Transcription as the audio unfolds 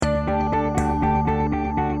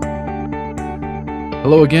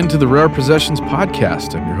Hello again to the Rare Possessions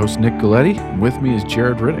Podcast. I'm your host, Nick Galletti, and with me is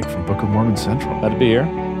Jared Riddick from Book of Mormon Central. Glad to be here.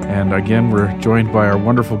 And again, we're joined by our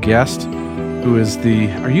wonderful guest, who is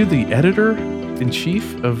are you the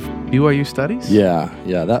editor-in-chief of BYU Studies? Yeah,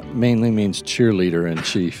 that mainly means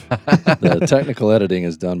cheerleader-in-chief. The technical editing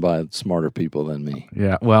is done by smarter people than me.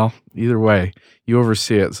 Yeah, well, either way, you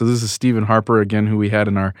oversee it. So this is Stephen Harper, again, who we had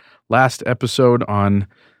in our last episode on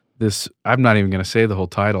this. I'm not even going to say the whole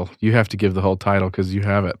title. You have to give the whole title because you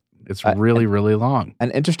have it. It's really long.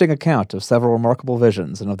 An interesting account of several remarkable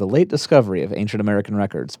visions and of the late discovery of ancient American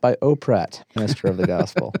records by O. Pratt, minister of the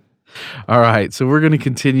gospel. All right, so we're going to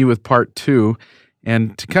continue with part 2.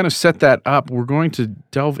 And to kind of set that up, we're going to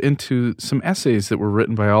delve into some essays that were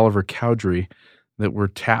written by Oliver Cowdery that were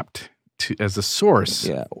tapped to as a source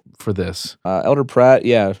for this. Elder Pratt,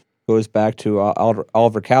 goes back to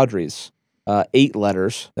Oliver Cowdery's 8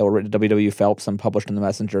 letters that were written to W.W. Phelps and published in the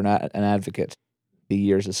Messenger and Advocate. The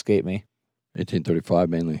years escape me. 1835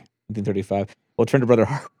 mainly. 1835. We'll turn to Brother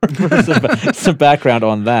Harper for some background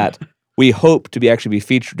on that. We hope to be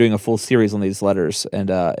featured doing a full series on these letters and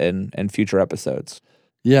in future episodes.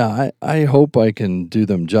 Yeah, I hope I can do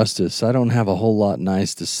them justice. I don't have a whole lot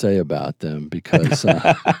nice to say about them because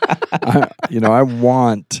I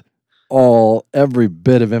want every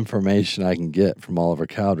bit of information I can get from Oliver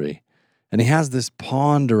Cowdery. And he has this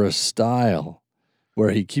ponderous style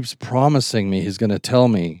where he keeps promising me he's going to tell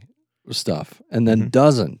me stuff and then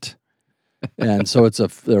doesn't. And so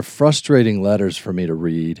they're frustrating letters for me to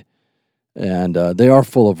read. And they are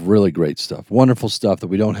full of really great stuff, wonderful stuff that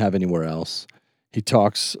we don't have anywhere else. He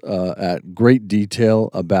talks at great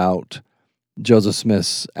detail about Joseph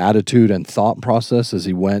Smith's attitude and thought process as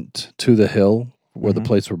he went to the hill where the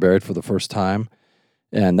plates were buried for the first time.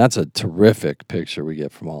 And that's a terrific picture we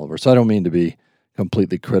get from Oliver. So I don't mean to be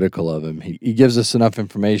completely critical of him. He gives us enough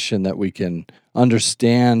information that we can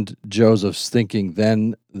understand Joseph's thinking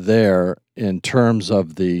then there in terms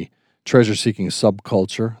of the treasure-seeking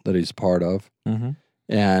subculture that he's part of.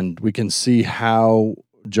 And we can see how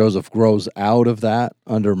Joseph grows out of that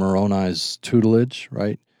under Moroni's tutelage,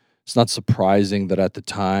 right? It's not surprising that at the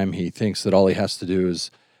time he thinks that all he has to do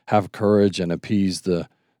is have courage and appease the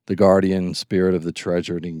guardian spirit of the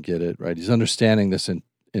treasure and he can get it, right? He's understanding this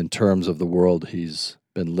in terms of the world he's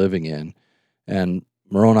been living in. And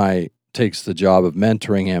Moroni takes the job of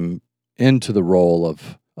mentoring him into the role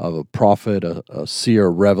of a prophet, a seer,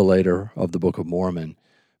 revelator of the Book of Mormon.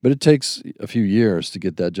 But it takes a few years to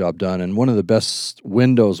get that job done. And one of the best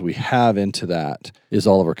windows we have into that is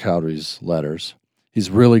Oliver Cowdery's letters. He's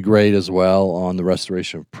really great as well on the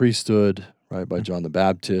restoration of priesthood, right, by John the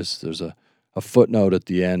Baptist. There's a footnote at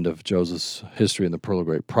the end of Joseph's history in the Pearl of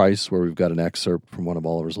Great Price where we've got an excerpt from one of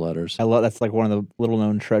Oliver's letters. I love that's like one of the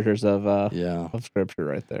little-known treasures of Scripture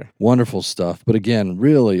right there. Wonderful stuff, but again,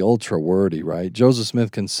 really ultra-wordy, right? Joseph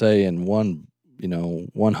Smith can say in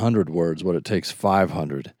 100 words what it takes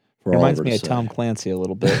 500 for Reminds Oliver me to of say. Tom Clancy a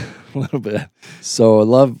little bit. A little bit. So I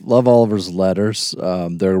love Oliver's letters.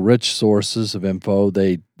 They're rich sources of info.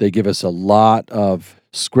 They give us a lot of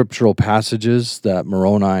scriptural passages that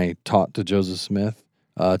Moroni taught to Joseph Smith.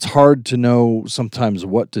 It's hard to know sometimes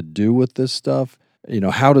what to do with this stuff.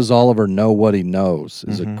 How does Oliver know what he knows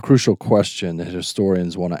is a crucial question that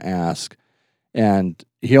historians want to ask. And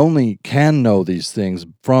he only can know these things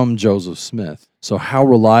from Joseph Smith. So how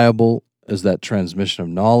reliable is that transmission of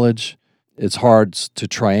knowledge? It's hard to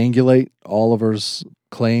triangulate Oliver's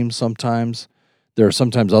claims sometimes. There are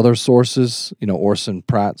sometimes other sources. Orson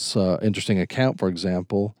Pratt's interesting account, for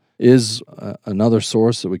example, is another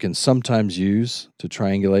source that we can sometimes use to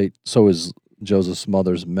triangulate. So is Joseph's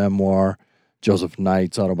mother's memoir, Joseph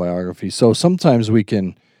Knight's autobiography. So sometimes we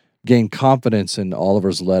can gain confidence in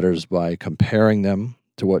Oliver's letters by comparing them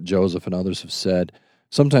to what Joseph and others have said.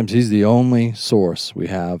 Sometimes he's the only source we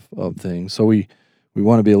have of things. So we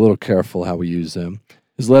want to be a little careful how we use them.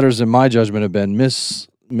 His letters, in my judgment, have been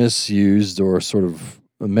misused or sort of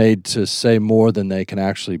made to say more than they can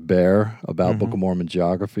actually bear about Book of Mormon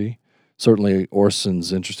geography. Certainly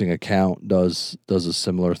Orson's interesting account does a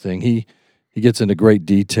similar thing. He gets into great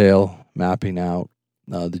detail, mapping out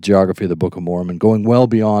the geography of the Book of Mormon, going well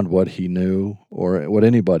beyond what he knew or what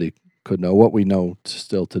anybody could know, what we know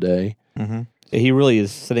still today. He really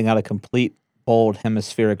is setting out a complete, bold,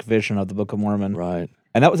 hemispheric vision of the Book of Mormon. Right.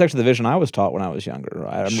 And that was actually the vision I was taught when I was younger.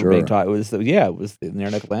 I remember being taught it was the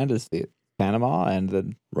Near-Neck land is the Panama, and it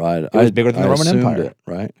was bigger than the Roman Empire. It,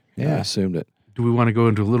 right? Yeah, I assumed it. Do we want to go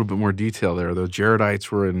into a little bit more detail there? The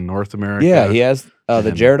Jaredites were in North America. Yeah, he has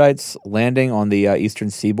the Jaredites landing on the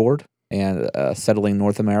eastern seaboard and settling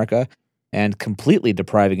North America and completely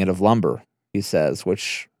depriving it of lumber, he says,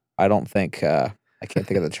 which I don't think I can't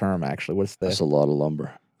think of the term actually. What's That's a lot of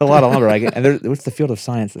lumber. a lot of lumber? What's the field of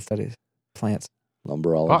science that studies plants?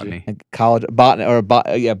 Lumberology. Botany. And college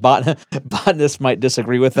botanists might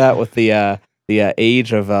disagree with that with the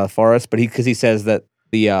age of forests, but he says that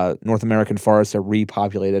the North American forests are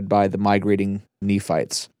repopulated by the migrating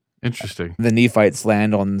Nephites. Interesting. The Nephites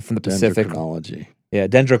land from the Pacific. Dendrochronology. Yeah,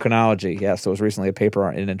 dendrochronology. Yeah, so it was recently a paper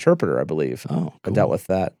in Interpreter, I believe, Oh, that dealt with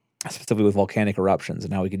that, specifically with volcanic eruptions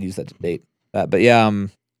and how we could use that to date that. But yeah,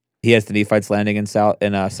 he has the Nephites landing in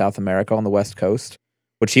South America on the west coast,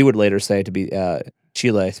 which he would later say to be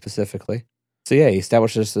Chile specifically. So yeah, he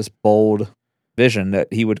establishes this bold vision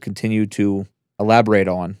that he would continue to elaborate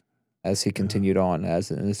on as he continued on as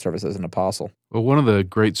in his service as an apostle. Well, one of the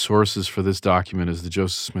great sources for this document is the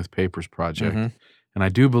Joseph Smith Papers Project. Mhm. And I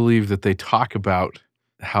do believe that they talk about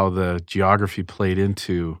how the geography played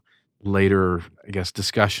into later, I guess,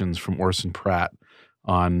 discussions from Orson Pratt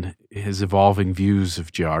on his evolving views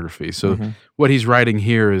of geography. So Mhm. what he's writing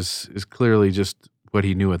here is clearly just what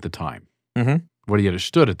he knew at the time, Mhm. what he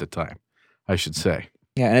understood at the time, I should say.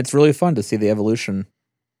 Yeah, and it's really fun to see the evolution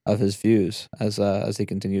of his views as he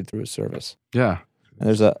continued through his service. Yeah. And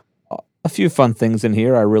there's a few fun things in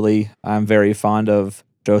here. I'm very fond of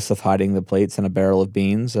Joseph hiding the plates in a barrel of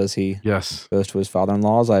beans as he Yes. goes to his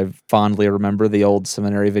father-in-law's. I fondly remember the old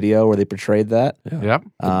seminary video where they portrayed that. Yeah. Yep.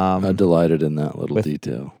 I delighted in that little with-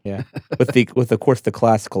 detail. Yeah, with of course the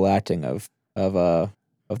classical acting of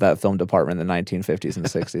that film department in the 1950s and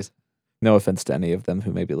 60s. No offense to any of them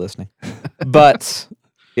who may be listening, but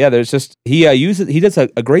yeah, there's just he does a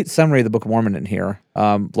great summary of the Book of Mormon in here,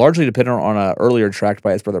 largely dependent on an earlier tract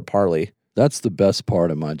by his brother Parley. That's the best part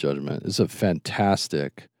of my judgment. It's a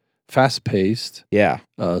fantastic, fast-paced Yeah,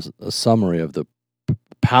 a summary of the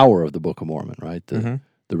power of the Book of Mormon, right? The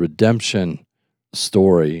redemption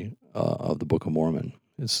story of the Book of Mormon.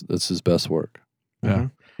 It's his best work. Yeah.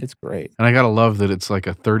 It's great. And I got to love that it's like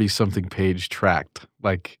a 30-something page tract.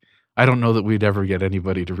 Like, I don't know that we'd ever get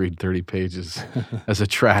anybody to read 30 pages as a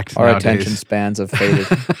tract Our nowadays. attention spans have faded.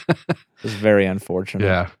 It's very unfortunate.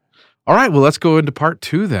 Yeah. All right, well, let's go into part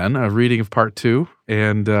 2 then, a reading of part 2,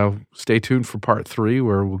 and stay tuned for part 3,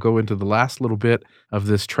 where we'll go into the last little bit of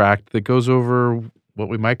this tract that goes over what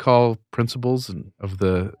we might call principles of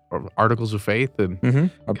the articles of faith, and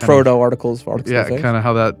Or proto-articles. yeah, kind of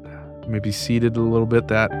how that maybe seeded a little bit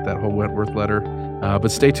that whole Wentworth letter.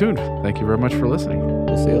 But stay tuned. Thank you very much for listening.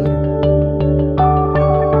 We'll see you later.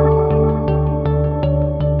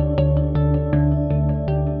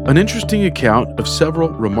 An interesting account of several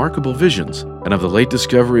remarkable visions and of the late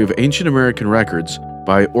discovery of ancient American records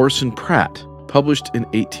by Orson Pratt, published in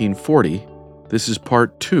 1840. This is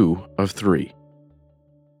part 2 of 3.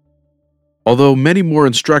 Although many more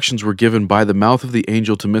instructions were given by the mouth of the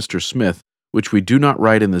angel to Mr. Smith, which we do not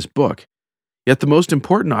write in this book, yet the most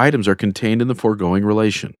important items are contained in the foregoing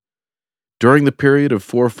relation. During the period of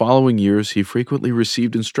 4 following years, he frequently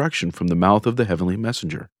received instruction from the mouth of the heavenly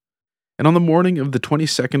messenger. And on the morning of the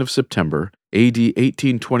 22nd of September, A.D.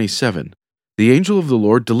 1827, the angel of the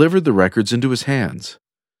Lord delivered the records into his hands.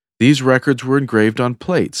 These records were engraved on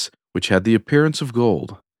plates, which had the appearance of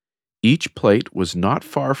gold. Each plate was not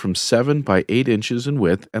far from 7 by 8 inches in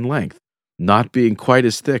width and length, not being quite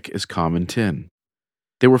as thick as common tin.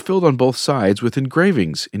 They were filled on both sides with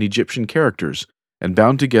engravings in Egyptian characters, and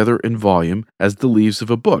bound together in volume as the leaves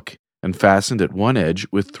of a book, and fastened at one edge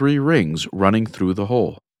with 3 rings running through the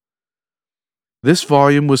whole. This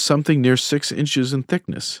volume was something near 6 inches in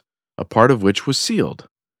thickness, a part of which was sealed.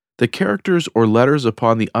 The characters or letters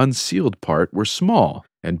upon the unsealed part were small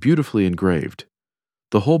and beautifully engraved.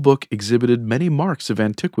 The whole book exhibited many marks of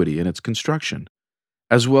antiquity in its construction,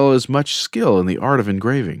 as well as much skill in the art of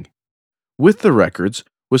engraving. With the records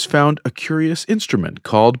was found a curious instrument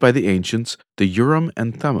called by the ancients the Urim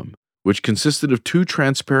and Thummim, which consisted of 2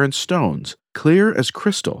 transparent stones, clear as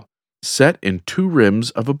crystal, set in 2 rims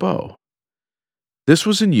of a bow. This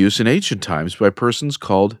was in use in ancient times by persons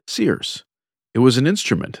called seers. It was an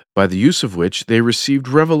instrument by the use of which they received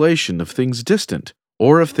revelation of things distant,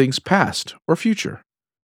 or of things past or future.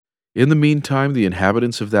 In the meantime, the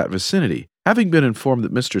inhabitants of that vicinity, having been informed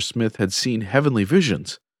that Mr. Smith had seen heavenly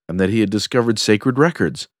visions, and that he had discovered sacred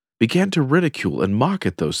records, began to ridicule and mock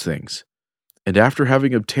at those things. And after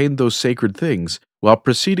having obtained those sacred things, while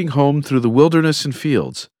proceeding home through the wilderness and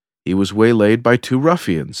fields, he was waylaid by 2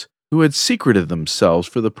 ruffians, who had secreted themselves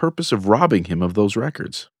for the purpose of robbing him of those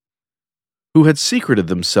records.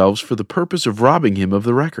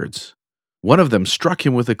 One of them struck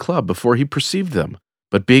him with a club before he perceived them,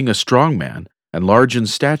 but being a strong man, and large in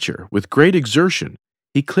stature, with great exertion,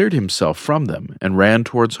 he cleared himself from them and ran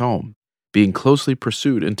towards home. being closely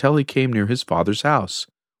pursued until he came near his father's house,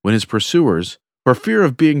 when his pursuers, for fear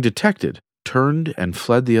of being detected, turned and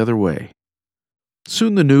fled the other way.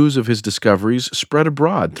 Soon the news of his discoveries spread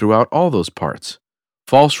abroad throughout all those parts.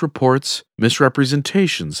 False reports,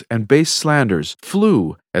 misrepresentations, and base slanders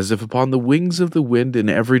flew as if upon the wings of the wind in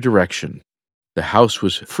every direction. The house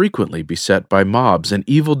was frequently beset by mobs and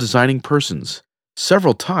evil designing persons.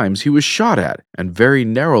 Several times he was shot at and very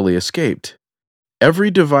narrowly escaped.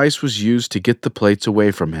 Every device was used to get the plates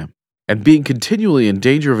away from him, and being continually in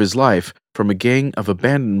danger of his life from a gang of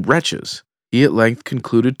abandoned wretches, he at length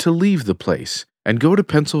concluded to leave the place and go to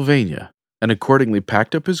Pennsylvania, and accordingly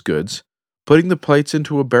packed up his goods, putting the plates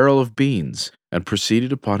into a barrel of beans, and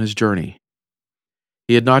proceeded upon his journey.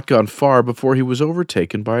 He had not gone far before he was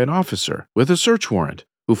overtaken by an officer with a search warrant,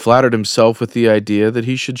 who flattered himself with the idea that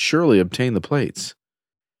he should surely obtain the plates.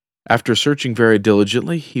 After searching very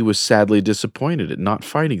diligently, he was sadly disappointed at not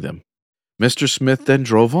finding them. Mr. Smith then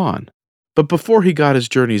drove on, but before he got his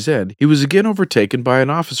journey's end, he was again overtaken by an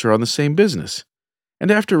officer on the same business, and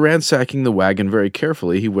after ransacking the wagon very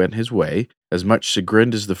carefully, he went his way, as much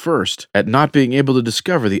chagrined as the first at not being able to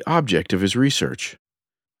discover the object of his research.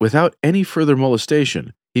 Without any further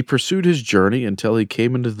molestation, he pursued his journey until he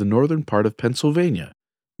came into the northern part of Pennsylvania,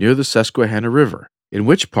 near the Susquehanna River, in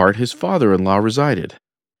which part his father-in-law resided.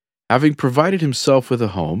 Having provided himself with a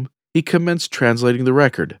home, he commenced translating the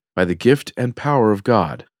record, by the gift and power of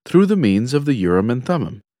God, through the means of the Urim and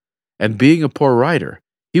Thummim. And being a poor writer,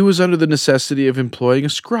 he was under the necessity of employing a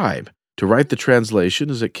scribe to write the translation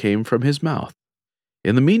as it came from his mouth.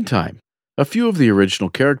 In the meantime, a few of the original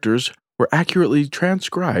characters were accurately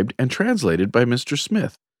transcribed and translated by Mr.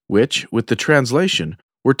 Smith, which, with the translation,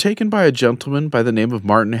 were taken by a gentleman by the name of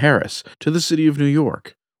Martin Harris to the city of New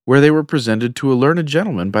York, where they were presented to a learned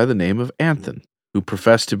gentleman by the name of Anthon, who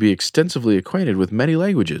professed to be extensively acquainted with many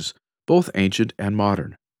languages, both ancient and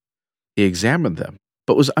modern. He examined them,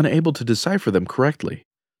 but was unable to decipher them correctly.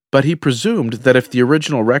 But he presumed that if the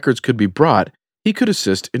original records could be brought, he could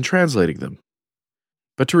assist in translating them.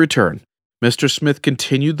 But to return, Mr. Smith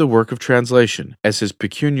continued the work of translation, as his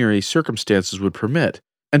pecuniary circumstances would permit,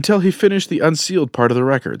 until he finished the unsealed part of the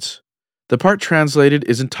records. The part translated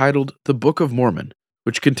is entitled The Book of Mormon,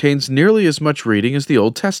 which contains nearly as much reading as the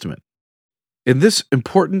Old Testament. In this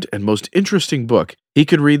important and most interesting book, he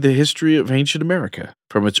could read the history of ancient America,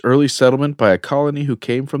 from its early settlement by a colony who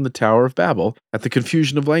came from the Tower of Babel at the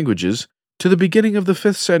confusion of languages, to the beginning of the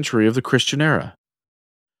 5th century of the Christian era.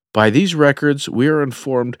 By these records, we are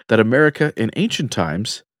informed that America in ancient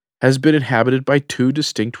times has been inhabited by two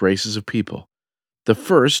distinct races of people. The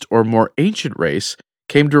first, or more ancient race,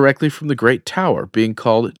 came directly from the great tower, being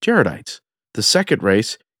called Jaredites. The second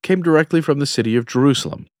race came directly from the city of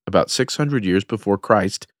Jerusalem, about 600 years before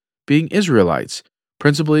Christ, being Israelites,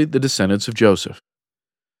 principally the descendants of Joseph.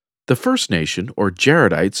 The first nation, or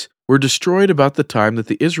Jaredites, were destroyed about the time that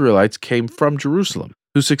the Israelites came from Jerusalem,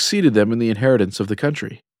 who succeeded them in the inheritance of the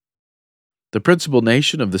country. The principal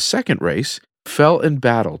nation of the second race fell in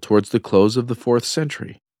battle towards the close of the 4th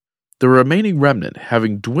century. The remaining remnant,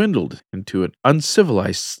 having dwindled into an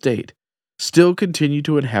uncivilized state, still continue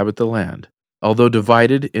to inhabit the land, although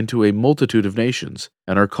divided into a multitude of nations,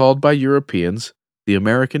 and are called by Europeans the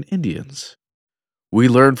American Indians. We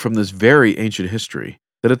learn from this very ancient history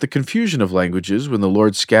that at the confusion of languages, when the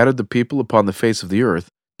Lord scattered the people upon the face of the earth,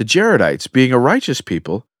 the Jaredites, being a righteous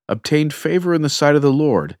people, obtained favor in the sight of the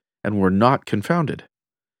Lord, and were not confounded.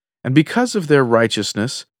 And because of their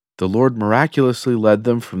righteousness, the Lord miraculously led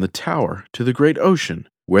them from the tower to the great ocean,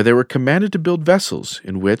 where they were commanded to build vessels,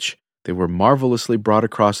 in which they were marvelously brought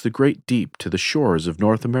across the great deep to the shores of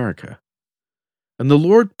North America. And the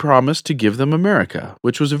Lord promised to give them America,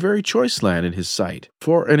 which was a very choice land in his sight,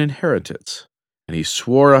 for an inheritance. And he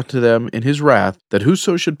swore unto them in his wrath that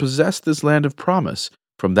whoso should possess this land of promise,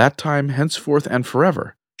 from that time henceforth and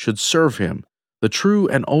forever, should serve him, the true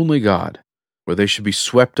and only God, where they should be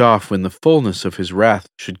swept off when the fullness of his wrath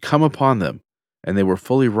should come upon them, and they were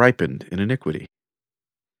fully ripened in iniquity.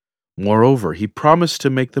 Moreover, he promised to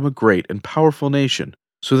make them a great and powerful nation,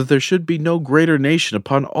 so that there should be no greater nation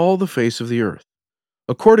upon all the face of the earth.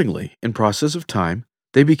 Accordingly, in process of time,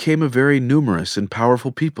 they became a very numerous and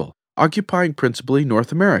powerful people, occupying principally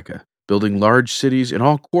North America, building large cities in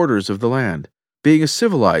all quarters of the land, being a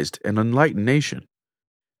civilized and enlightened nation.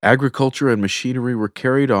 Agriculture and machinery were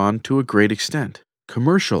carried on to a great extent.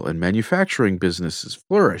 Commercial and manufacturing businesses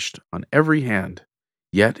flourished on every hand.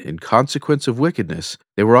 Yet, in consequence of wickedness,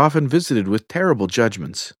 they were often visited with terrible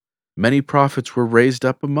judgments. Many prophets were raised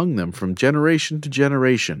up among them from generation to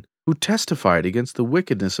generation, who testified against the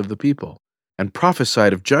wickedness of the people, and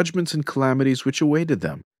prophesied of judgments and calamities which awaited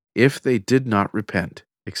them, if they did not repent,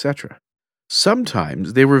 etc.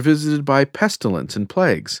 Sometimes they were visited by pestilence and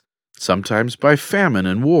plagues, sometimes by famine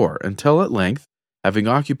and war, until at length, having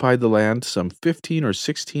occupied the land some 15 or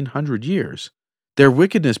 1600 years, their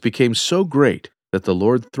wickedness became so great that the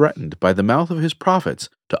Lord threatened by the mouth of his prophets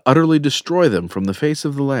to utterly destroy them from the face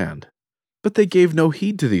of the land. But they gave no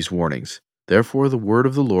heed to these warnings. Therefore the word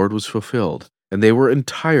of the Lord was fulfilled, and they were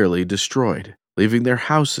entirely destroyed, leaving their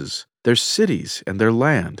houses, their cities, and their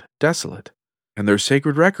land desolate. And their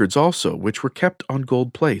sacred records also, which were kept on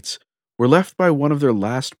gold plates, were left by one of their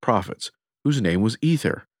last prophets, whose name was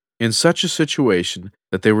Ether, in such a situation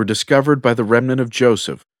that they were discovered by the remnant of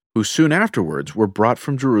Joseph, who soon afterwards were brought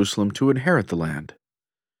from Jerusalem to inherit the land.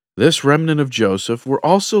 This remnant of Joseph were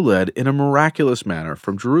also led in a miraculous manner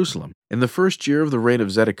from Jerusalem in the first year of the reign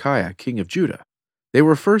of Zedekiah, king of Judah. They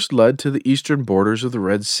were first led to the eastern borders of the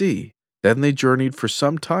Red Sea. Then they journeyed for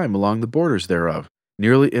some time along the borders thereof,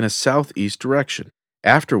 nearly in a southeast direction,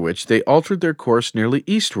 after which they altered their course nearly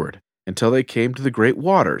eastward, until they came to the great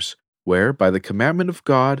waters, where, by the commandment of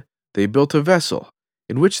God, they built a vessel,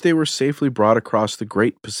 in which they were safely brought across the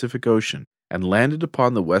great Pacific Ocean, and landed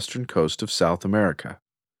upon the western coast of South America.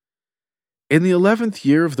 In the 11th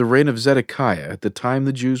year of the reign of Zedekiah, at the time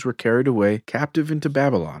the Jews were carried away captive into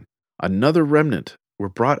Babylon, another remnant were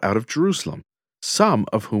brought out of Jerusalem, some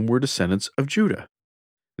of whom were descendants of Judah.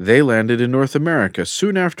 They landed in North America,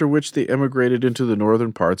 soon after which they emigrated into the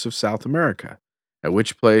northern parts of South America, at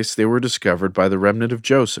which place they were discovered by the remnant of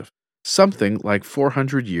Joseph, something like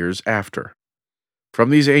 400 years after. From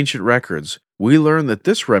these ancient records, we learn that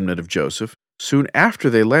this remnant of Joseph, soon after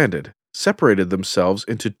they landed, separated themselves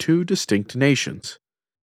into two distinct nations.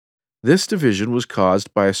 This division was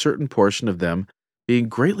caused by a certain portion of them being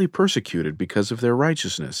greatly persecuted because of their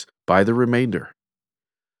righteousness by the remainder.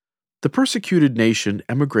 The persecuted nation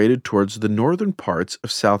emigrated towards the northern parts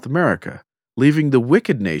of South America, leaving the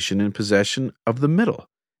wicked nation in possession of the middle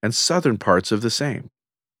and southern parts of the same.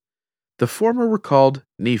 The former were called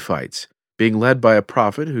Nephites, being led by a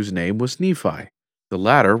prophet whose name was Nephi. The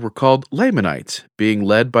latter were called Lamanites, being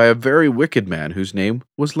led by a very wicked man whose name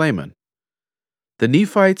was Laman. The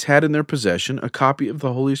Nephites had in their possession a copy of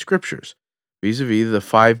the Holy Scriptures, vis-a-vis the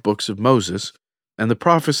 5 books of Moses, and the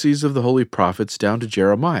prophecies of the holy prophets down to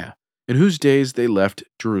Jeremiah, in whose days they left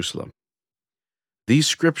Jerusalem. These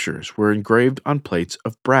scriptures were engraved on plates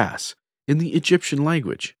of brass, in the Egyptian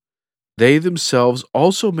language. They themselves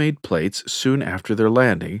also made plates soon after their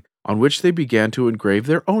landing, on which they began to engrave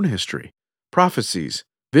their own history, prophecies,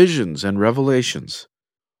 visions, and revelations.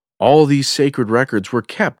 All these sacred records were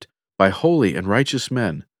kept by holy and righteous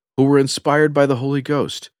men, who were inspired by the Holy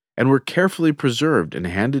Ghost, and were carefully preserved and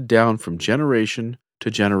handed down from generation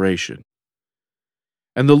to generation.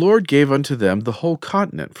 And the Lord gave unto them the whole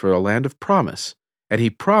continent for a land of promise, and he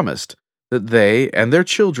promised that they and their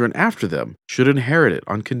children after them should inherit it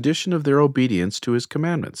on condition of their obedience to his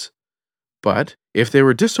commandments. But if they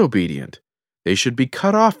were disobedient, they should be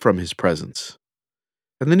cut off from his presence.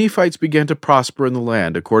 And the Nephites began to prosper in the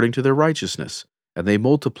land according to their righteousness, and they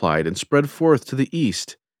multiplied and spread forth to the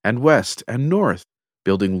east and west and north,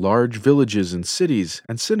 building large villages and cities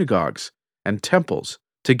and synagogues and temples,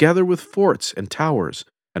 together with forts and towers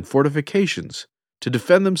and fortifications, to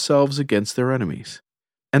defend themselves against their enemies.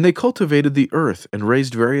 And they cultivated the earth and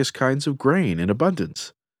raised various kinds of grain in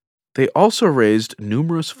abundance. They also raised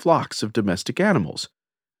numerous flocks of domestic animals,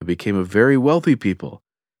 and became a very wealthy people,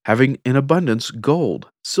 having in abundance gold,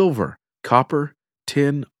 silver, copper,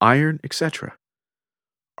 tin, iron, etc.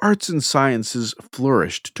 Arts and sciences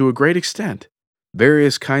flourished to a great extent.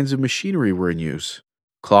 Various kinds of machinery were in use.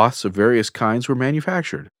 Cloths of various kinds were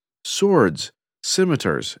manufactured. Swords,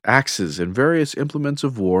 scimitars, axes, and various implements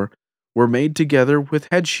of war were made together with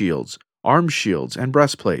head shields, arm shields, and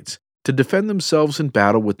breastplates, to defend themselves in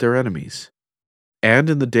battle with their enemies. And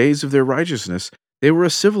in the days of their righteousness, they were a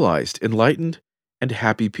civilized, enlightened, and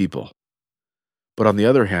happy people. But on the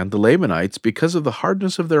other hand, the Lamanites, because of the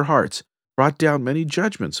hardness of their hearts, brought down many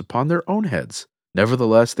judgments upon their own heads.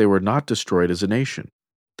 Nevertheless, they were not destroyed as a nation.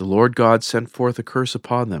 The Lord God sent forth a curse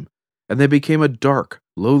upon them, and they became a dark,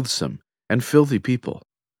 loathsome, and filthy people.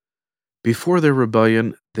 Before their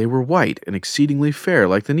rebellion, they were white and exceedingly fair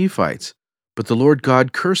like the Nephites, but the Lord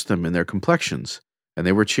God cursed them in their complexions, and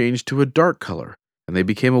they were changed to a dark color, and they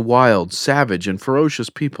became a wild, savage, and ferocious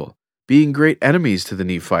people, being great enemies to the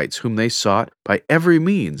Nephites, whom they sought by every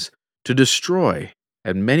means to destroy,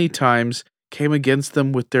 and many times came against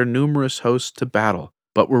them with their numerous hosts to battle,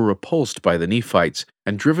 but were repulsed by the Nephites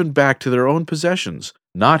and driven back to their own possessions,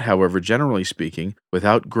 not, however, generally speaking,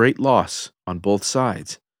 without great loss on both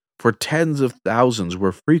sides. For tens of thousands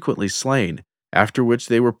were frequently slain, after which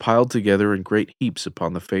they were piled together in great heaps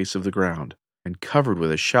upon the face of the ground, and covered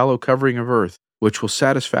with a shallow covering of earth, which will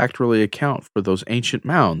satisfactorily account for those ancient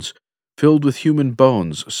mounds, filled with human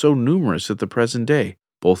bones so numerous at the present day,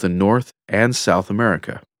 both in North and South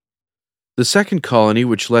America. The second colony,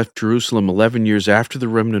 which left Jerusalem 11 years after the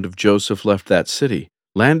remnant of Joseph left that city,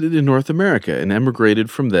 landed in North America and emigrated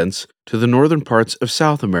from thence to the northern parts of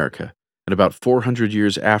South America, and about 400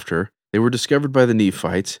 years after, they were discovered by the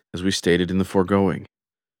Nephites, as we stated in the foregoing.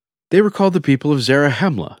 They were called the people of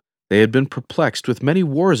Zarahemla. They had been perplexed with many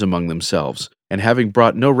wars among themselves, and having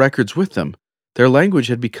brought no records with them, their language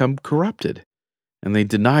had become corrupted, and they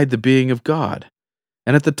denied the being of God.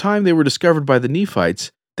 And at the time they were discovered by the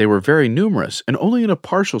Nephites, they were very numerous and only in a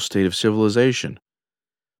partial state of civilization.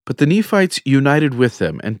 But the Nephites united with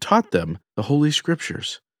them and taught them the Holy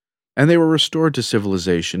Scriptures, and they were restored to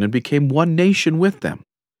civilization and became one nation with them.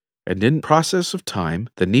 And in process of time,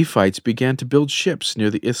 the Nephites began to build ships near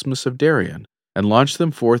the Isthmus of Darien and launched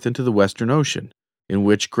them forth into the Western Ocean, in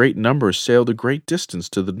which great numbers sailed a great distance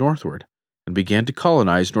to the northward and began to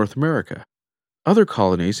colonize North America. Other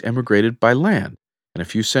colonies emigrated by land. In a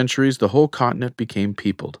few centuries, the whole continent became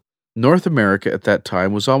peopled. North America at that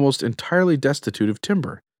time was almost entirely destitute of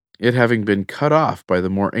timber, it having been cut off by the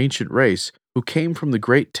more ancient race who came from the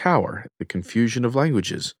great tower, the confusion of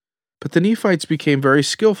languages. But the Nephites became very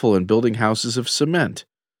skillful in building houses of cement.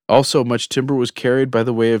 Also, much timber was carried by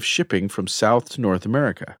the way of shipping from South to North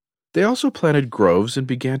America. They also planted groves and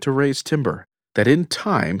began to raise timber, that in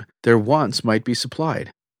time their wants might be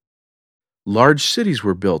supplied. Large cities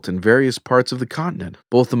were built in various parts of the continent,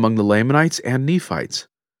 both among the Lamanites and Nephites.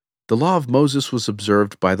 The law of Moses was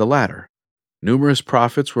observed by the latter. Numerous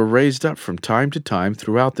prophets were raised up from time to time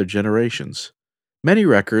throughout their generations. Many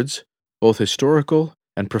records, both historical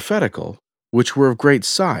and prophetical, which were of great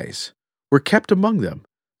size, were kept among them,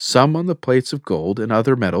 some on the plates of gold and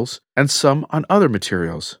other metals, and some on other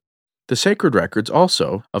materials. The sacred records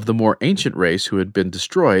also, of the more ancient race who had been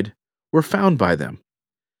destroyed, were found by them.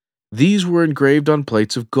 These were engraved on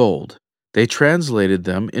plates of gold. They translated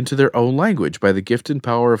them into their own language by the gift and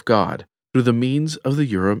power of God, through the means of the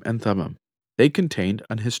Urim and Thummim. They contained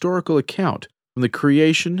an historical account from the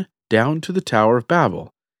creation down to the Tower of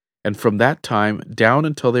Babel, and from that time down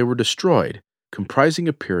until they were destroyed, comprising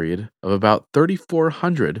a period of about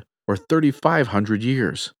 3,400 or 3,500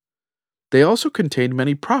 years. They also contained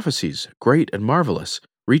many prophecies, great and marvelous,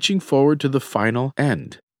 reaching forward to the final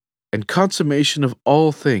end, and consummation of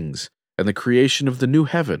all things, and the creation of the new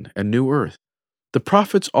heaven and new earth. The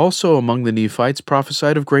prophets also among the Nephites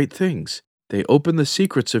prophesied of great things. They opened the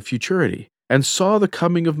secrets of futurity, and saw the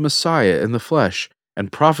coming of Messiah in the flesh,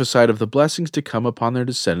 and prophesied of the blessings to come upon their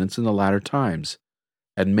descendants in the latter times,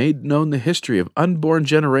 and made known the history of unborn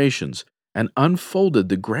generations, and unfolded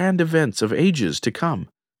the grand events of ages to come,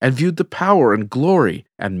 and viewed the power and glory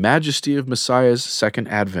and majesty of Messiah's second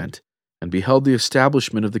advent, and beheld the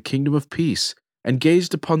establishment of the kingdom of peace, and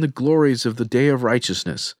gazed upon the glories of the day of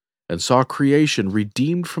righteousness, and saw creation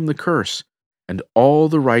redeemed from the curse, and all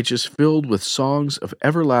the righteous filled with songs of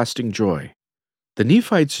everlasting joy. The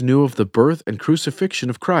Nephites knew of the birth and crucifixion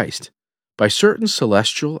of Christ by certain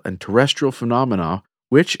celestial and terrestrial phenomena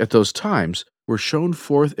which at those times were shown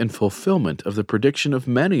forth in fulfillment of the prediction of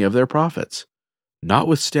many of their prophets.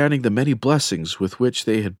 Notwithstanding the many blessings with which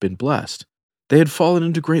they had been blessed, they had fallen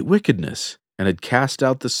into great wickedness, and had cast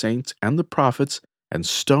out the saints and the prophets, and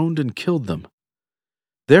stoned and killed them.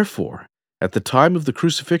 Therefore, at the time of the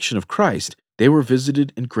crucifixion of Christ, they were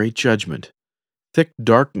visited in great judgment. Thick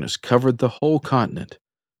darkness covered the whole continent.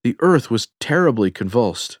 The earth was terribly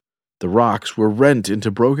convulsed. The rocks were rent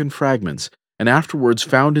into broken fragments, and afterwards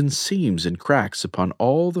found in seams and cracks upon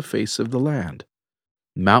all the face of the land.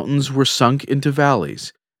 Mountains were sunk into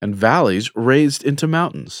valleys, and valleys raised into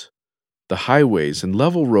mountains. The highways and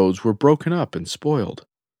level roads were broken up and spoiled.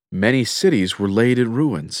 Many cities were laid in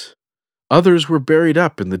ruins. Others were buried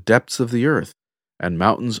up in the depths of the earth, and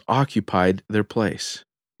mountains occupied their place,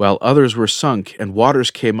 while others were sunk, and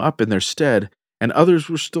waters came up in their stead, and others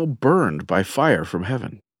were still burned by fire from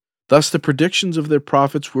heaven. Thus the predictions of their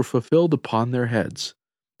prophets were fulfilled upon their heads.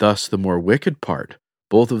 Thus the more wicked part,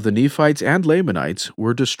 both of the Nephites and Lamanites,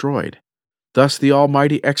 were destroyed. Thus the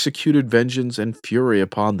Almighty executed vengeance and fury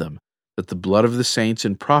upon them, that the blood of the saints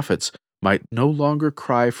and prophets might no longer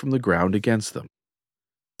cry from the ground against them.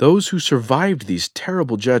 Those who survived these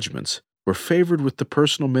terrible judgments were favored with the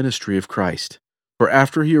personal ministry of Christ. For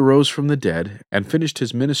after he arose from the dead and finished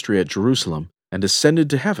his ministry at Jerusalem and ascended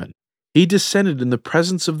to heaven, he descended in the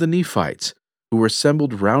presence of the Nephites, who were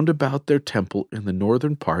assembled round about their temple in the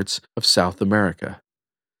northern parts of South America.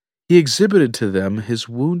 He exhibited to them his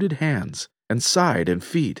wounded hands and side and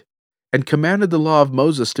feet, and commanded the law of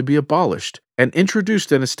Moses to be abolished, and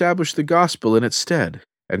introduced and established the gospel in its stead,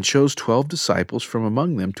 and chose 12 disciples from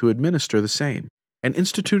among them to administer the same, and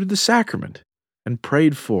instituted the sacrament, and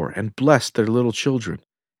prayed for and blessed their little children,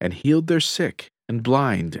 and healed their sick, and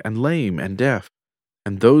blind, and lame, and deaf,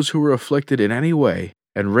 and those who were afflicted in any way,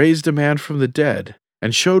 and raised a man from the dead,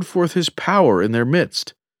 and showed forth his power in their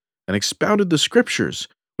midst, and expounded the Scriptures,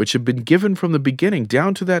 which had been given from the beginning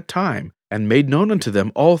down to that time, and made known unto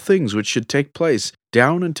them all things which should take place,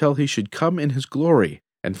 down until he should come in his glory,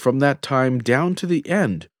 and from that time down to the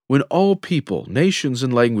end, when all people, nations,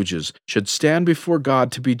 and languages should stand before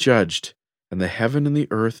God to be judged, and the heaven and the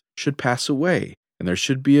earth should pass away, and there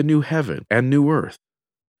should be a new heaven and new earth.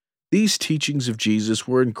 These teachings of Jesus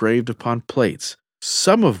were engraved upon plates,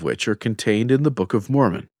 some of which are contained in the Book of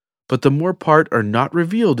Mormon, but the more part are not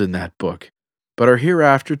revealed in that book, but are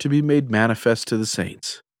hereafter to be made manifest to the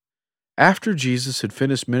saints. After Jesus had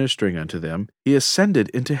finished ministering unto them, he ascended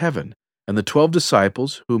into heaven, and the 12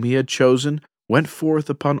 disciples, whom he had chosen, went forth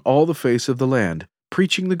upon all the face of the land,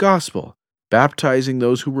 preaching the gospel, baptizing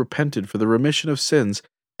those who repented for the remission of sins,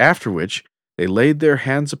 after which they laid their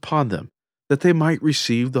hands upon them, that they might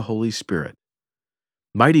receive the Holy Spirit.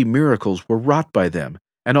 Mighty miracles were wrought by them,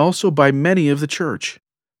 and also by many of the church.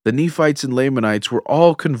 The Nephites and Lamanites were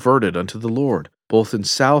all converted unto the Lord, both in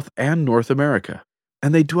South and North America,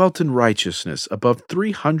 and they dwelt in righteousness above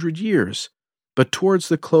 300 years. But towards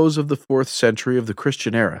the close of the 4th century of the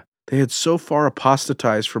Christian era, they had so far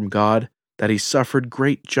apostatized from God that he suffered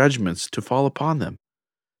great judgments to fall upon them.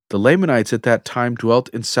 The Lamanites at that time dwelt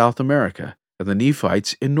in South America, and the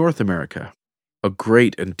Nephites in North America. A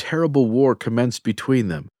great and terrible war commenced between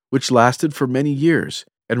them, which lasted for many years,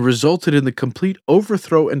 and resulted in the complete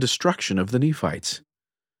overthrow and destruction of the Nephites.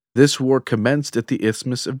 This war commenced at the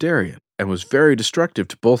Isthmus of Darien, and was very destructive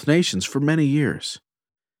to both nations for many years.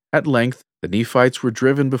 At length, the Nephites were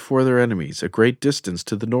driven before their enemies a great distance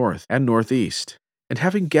to the north and northeast, and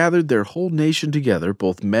having gathered their whole nation together,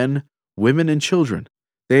 both men, women, and children,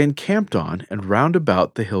 they encamped on and round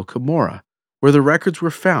about the hill Cumorah, where the records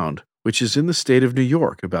were found, which is in the state of New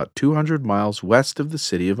York, about 200 miles west of the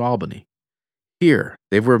city of Albany. Here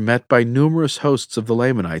they were met by numerous hosts of the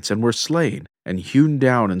Lamanites, and were slain, and hewn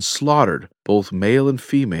down and slaughtered, both male and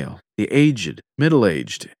female, the aged,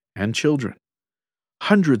 middle-aged, and children.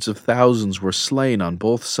 Hundreds of thousands were slain on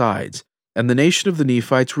both sides, and the nation of the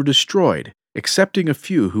Nephites were destroyed, excepting a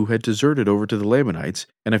few who had deserted over to the Lamanites,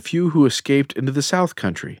 and a few who escaped into the south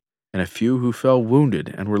country, and a few who fell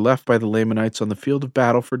wounded and were left by the Lamanites on the field of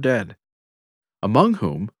battle for dead, among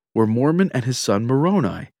whom were Mormon and his son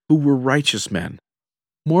Moroni, who were righteous men.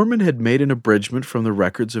 Mormon had made an abridgment from the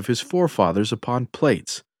records of his forefathers upon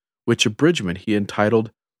plates, which abridgment he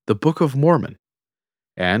entitled the Book of Mormon,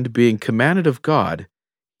 and, being commanded of God,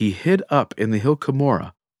 he hid up in the hill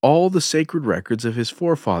Cumorah all the sacred records of his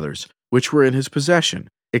forefathers, which were in his possession,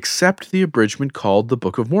 except the abridgment called the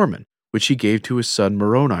Book of Mormon, which he gave to his son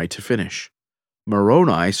Moroni to finish.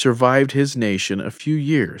 Moroni survived his nation a few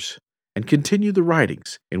years, and continued the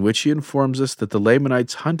writings, in which he informs us that the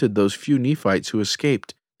Lamanites hunted those few Nephites who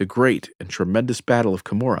escaped the great and tremendous battle of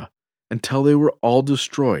Cumorah, until they were all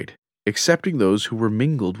destroyed, excepting those who were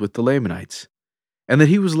mingled with the Lamanites, and that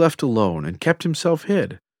he was left alone and kept himself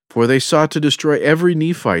hid, for they sought to destroy every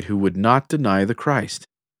Nephite who would not deny the Christ.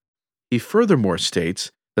 He furthermore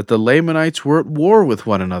states that the Lamanites were at war with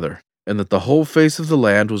one another, and that the whole face of the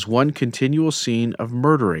land was one continual scene of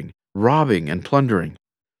murdering, robbing, and plundering.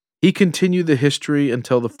 He continued the history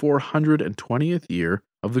until the 420th year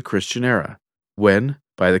of the Christian era, when,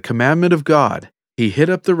 by the commandment of God, he hid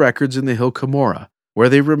up the records in the hill Cumorah, where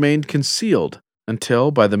they remained concealed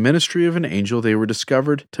until, by the ministry of an angel, they were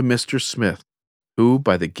discovered to Mr. Smith, who,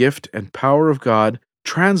 by the gift and power of God,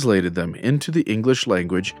 translated them into the English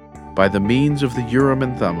language by the means of the Urim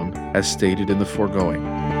and Thummim, as stated in the foregoing.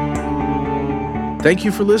 Thank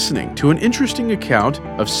you for listening to an interesting account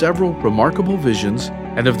of several remarkable visions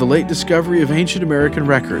and of the late discovery of ancient American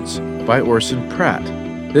records by Orson Pratt.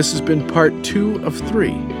 This has been part 2 of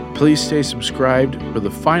 3. Please stay subscribed for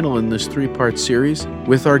the final in this 3-part series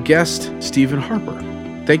with our guest, Stephen Harper.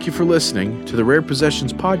 Thank you for listening to the Rare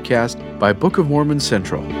Possessions podcast by Book of Mormon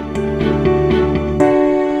Central.